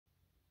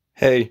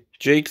Hey,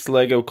 Jake's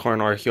Lego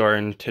Corner here,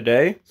 and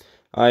today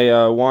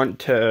I want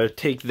to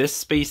take this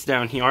space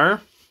down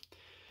here,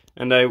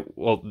 and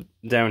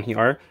down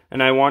here,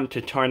 and I want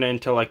to turn it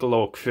into like a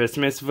little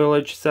Christmas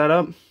village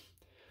setup.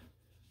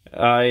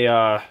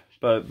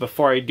 But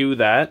before I do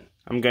that,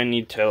 I'm gonna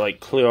need to like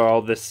clear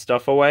all this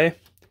stuff away.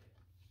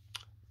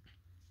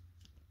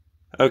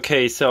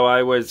 Okay, so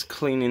I was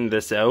cleaning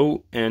this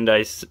out, and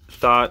I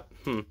thought,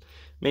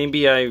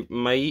 maybe I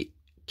might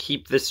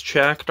keep this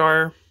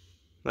tractor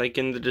like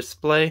in the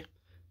display.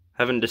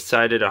 Haven't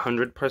decided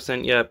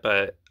 100% yet,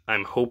 but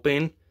I'm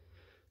hoping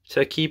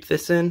to keep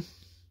this in.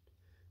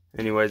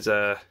 Anyways,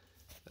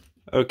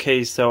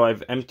 okay, so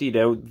I've emptied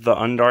out the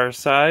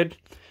underside.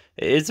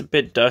 It is a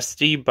bit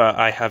dusty, but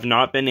I have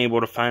not been able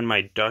to find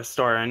my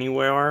duster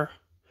anywhere.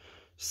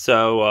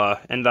 So,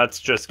 and that's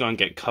just gonna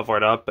get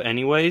covered up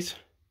anyways.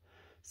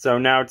 So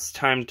now it's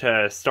time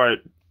to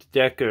start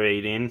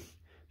decorating.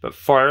 But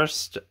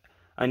first,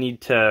 I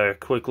need to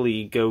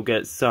quickly go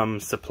get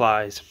some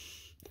supplies.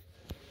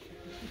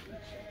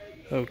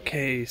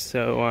 Okay,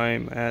 so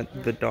I'm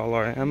at the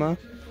Dollarama,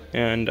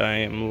 and I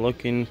am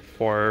looking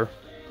for,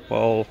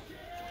 well,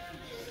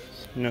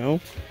 no,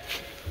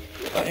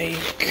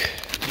 like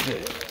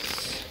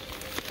this.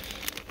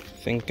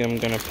 I think I'm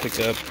gonna pick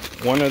up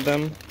one of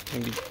them,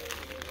 maybe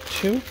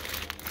two.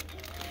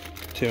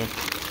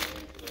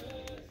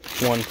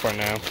 One for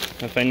now.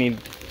 If I need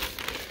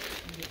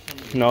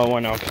another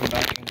one, I'll come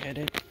back and get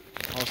it.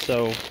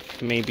 Also,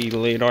 maybe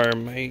later I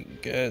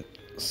might get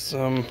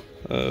some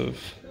of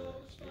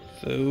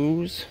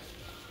those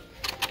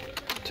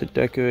to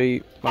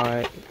decorate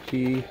my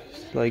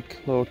like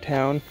little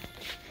town.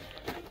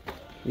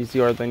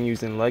 Easier than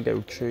using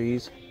Lego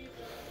trees.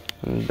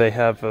 And they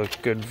have a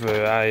good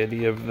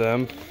variety of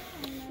them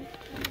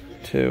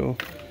too.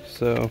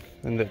 So,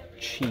 and they're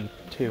cheap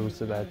too,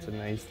 so that's a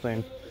nice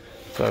thing.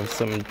 So I have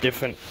some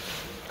different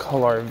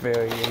color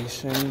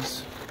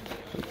variations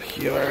up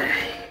here.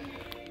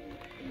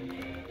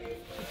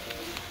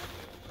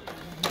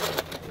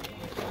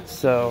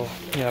 So,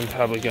 yeah, I'm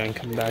probably going to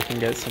come back and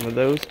get some of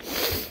those.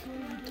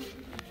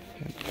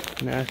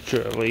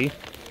 Naturally,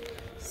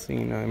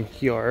 seeing I'm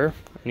here,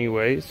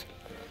 anyways,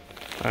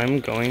 I'm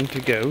going to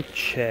go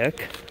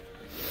check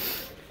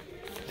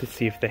to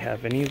see if they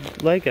have any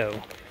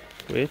Lego,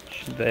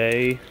 which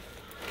they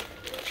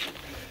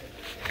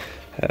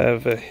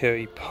have a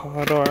Harry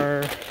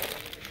Potter,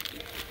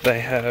 they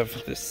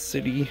have the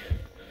city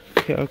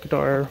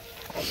character,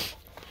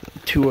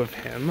 two of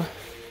him.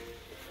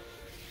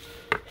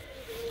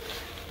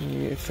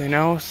 Anything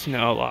else?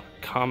 No, a lot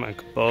of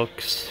comic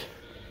books.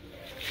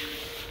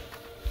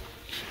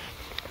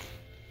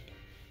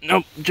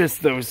 Nope,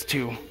 just those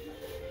two.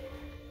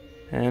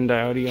 And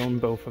I already own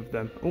both of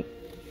them. Oh,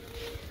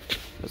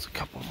 there's a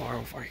couple more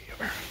over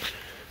here.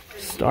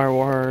 Star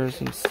Wars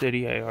and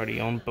City, I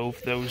already own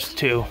both those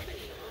too.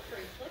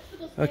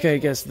 Okay, I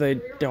guess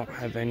they don't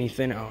have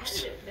anything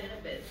else.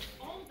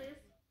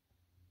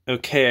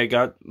 Okay, I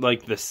got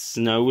like the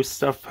snow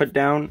stuff put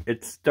down.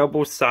 It's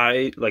double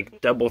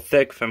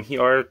thick from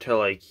here to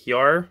like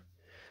here.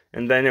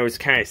 And then it was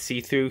kind of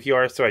see-through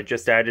here, so I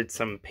just added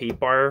some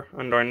paper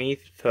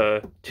underneath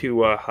to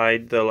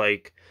hide the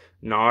like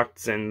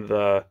knots and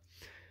the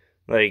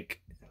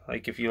like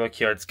if you look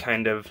here, it's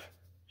kind of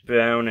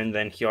brown, and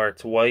then here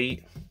it's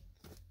white.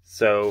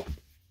 So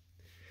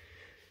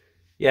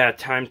yeah,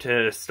 time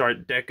to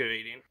start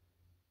decorating.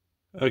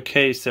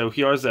 Okay, so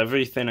here's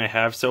everything I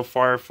have so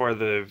far for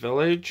the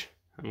village.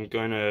 I'm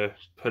going to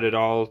put it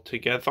all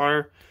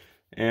together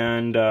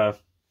and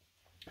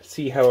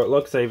see how it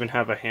looks. I even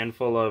have a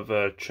handful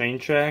of train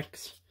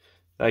tracks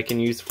that I can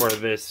use for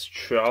this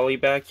trolley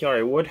back here.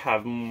 I would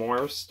have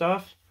more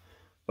stuff,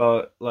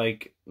 but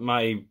like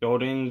my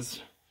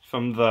buildings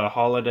from the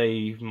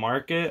holiday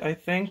market, I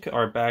think,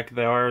 are back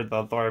there. The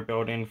other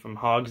building from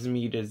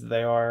Hogsmeade is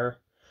there.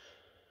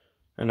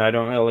 And I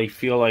don't really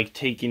feel like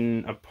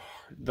taking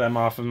them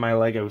off of my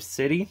Lego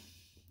city.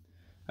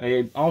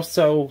 I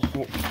also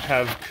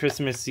have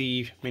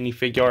Christmassy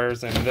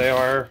minifigures, and they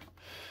are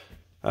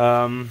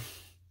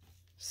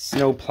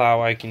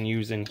snowplow I can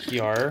use in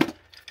here.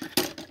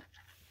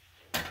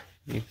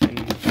 Anything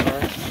in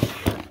here?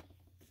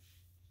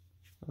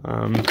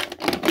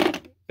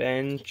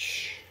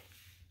 Bench.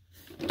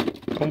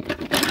 Oh.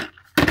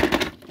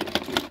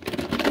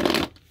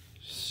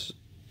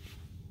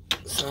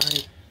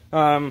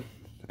 Sorry.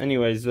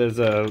 Anyways, there's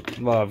a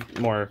lot of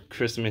more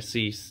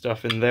Christmassy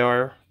stuff in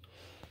there.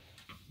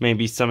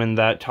 Maybe some in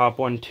that top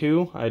one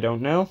too. I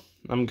don't know.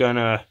 I'm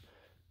gonna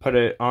put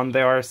it on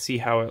there, see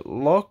how it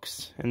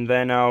looks, and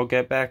then I'll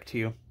get back to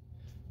you.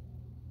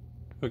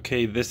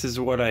 Okay, this is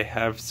what I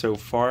have so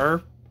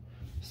far.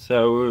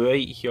 So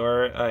right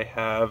here I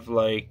have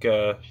like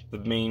the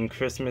main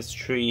Christmas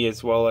tree,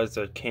 as well as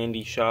a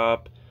candy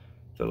shop,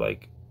 the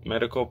like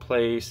medical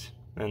place,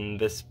 and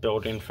this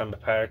building from the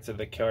Pirates of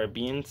the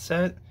Caribbean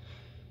set.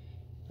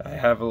 I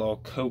have a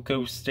little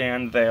cocoa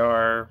stand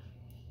there,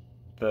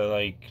 the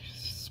like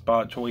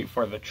spot to wait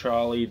for the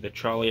trolley. The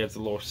trolley has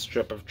a little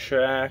strip of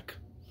track.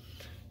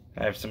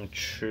 I have some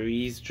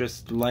trees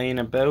just laying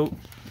about.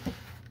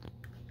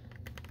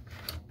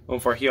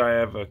 Over here I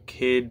have a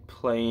kid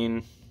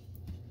playing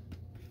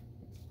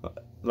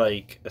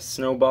like a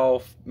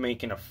snowball,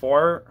 making a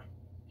fort.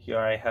 Here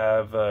I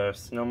have a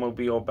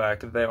snowmobile back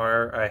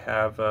there. I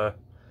have a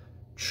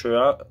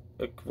truck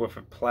with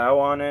a plow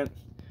on it.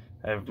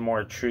 I have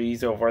more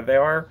trees over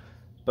there.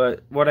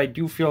 But what I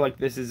do feel like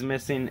this is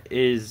missing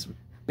is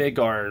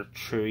bigger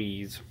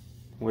trees,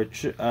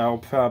 which I'll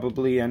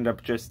probably end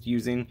up just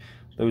using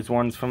those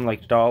ones from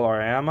like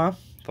Dollarama,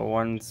 the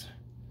ones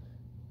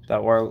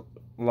that were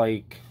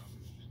like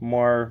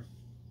more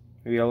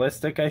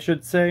realistic, I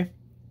should say.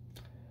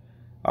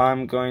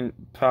 I'm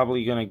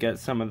probably gonna get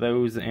some of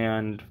those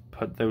and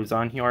put those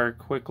on here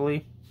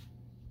quickly.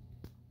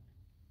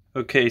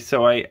 Okay,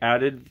 so I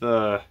added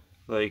the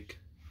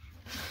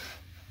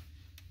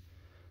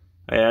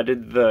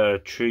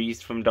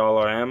trees from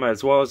Dollarama,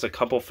 as well as a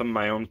couple from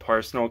my own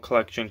personal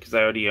collection because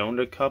I already owned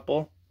a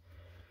couple.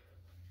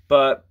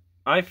 But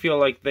I feel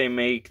like they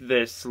make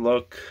this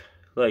look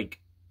like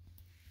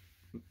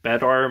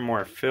better,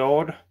 more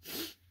filled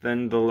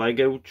than the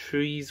Lego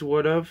trees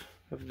would have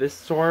of this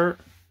sort.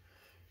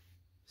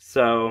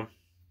 So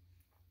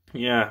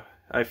yeah,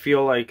 I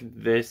feel like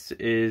this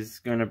is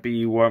gonna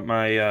be what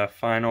my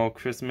final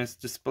Christmas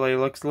display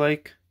looks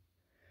like.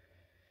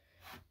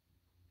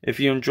 If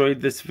you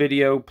enjoyed this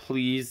video,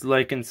 please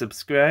like and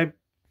subscribe.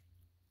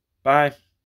 Bye.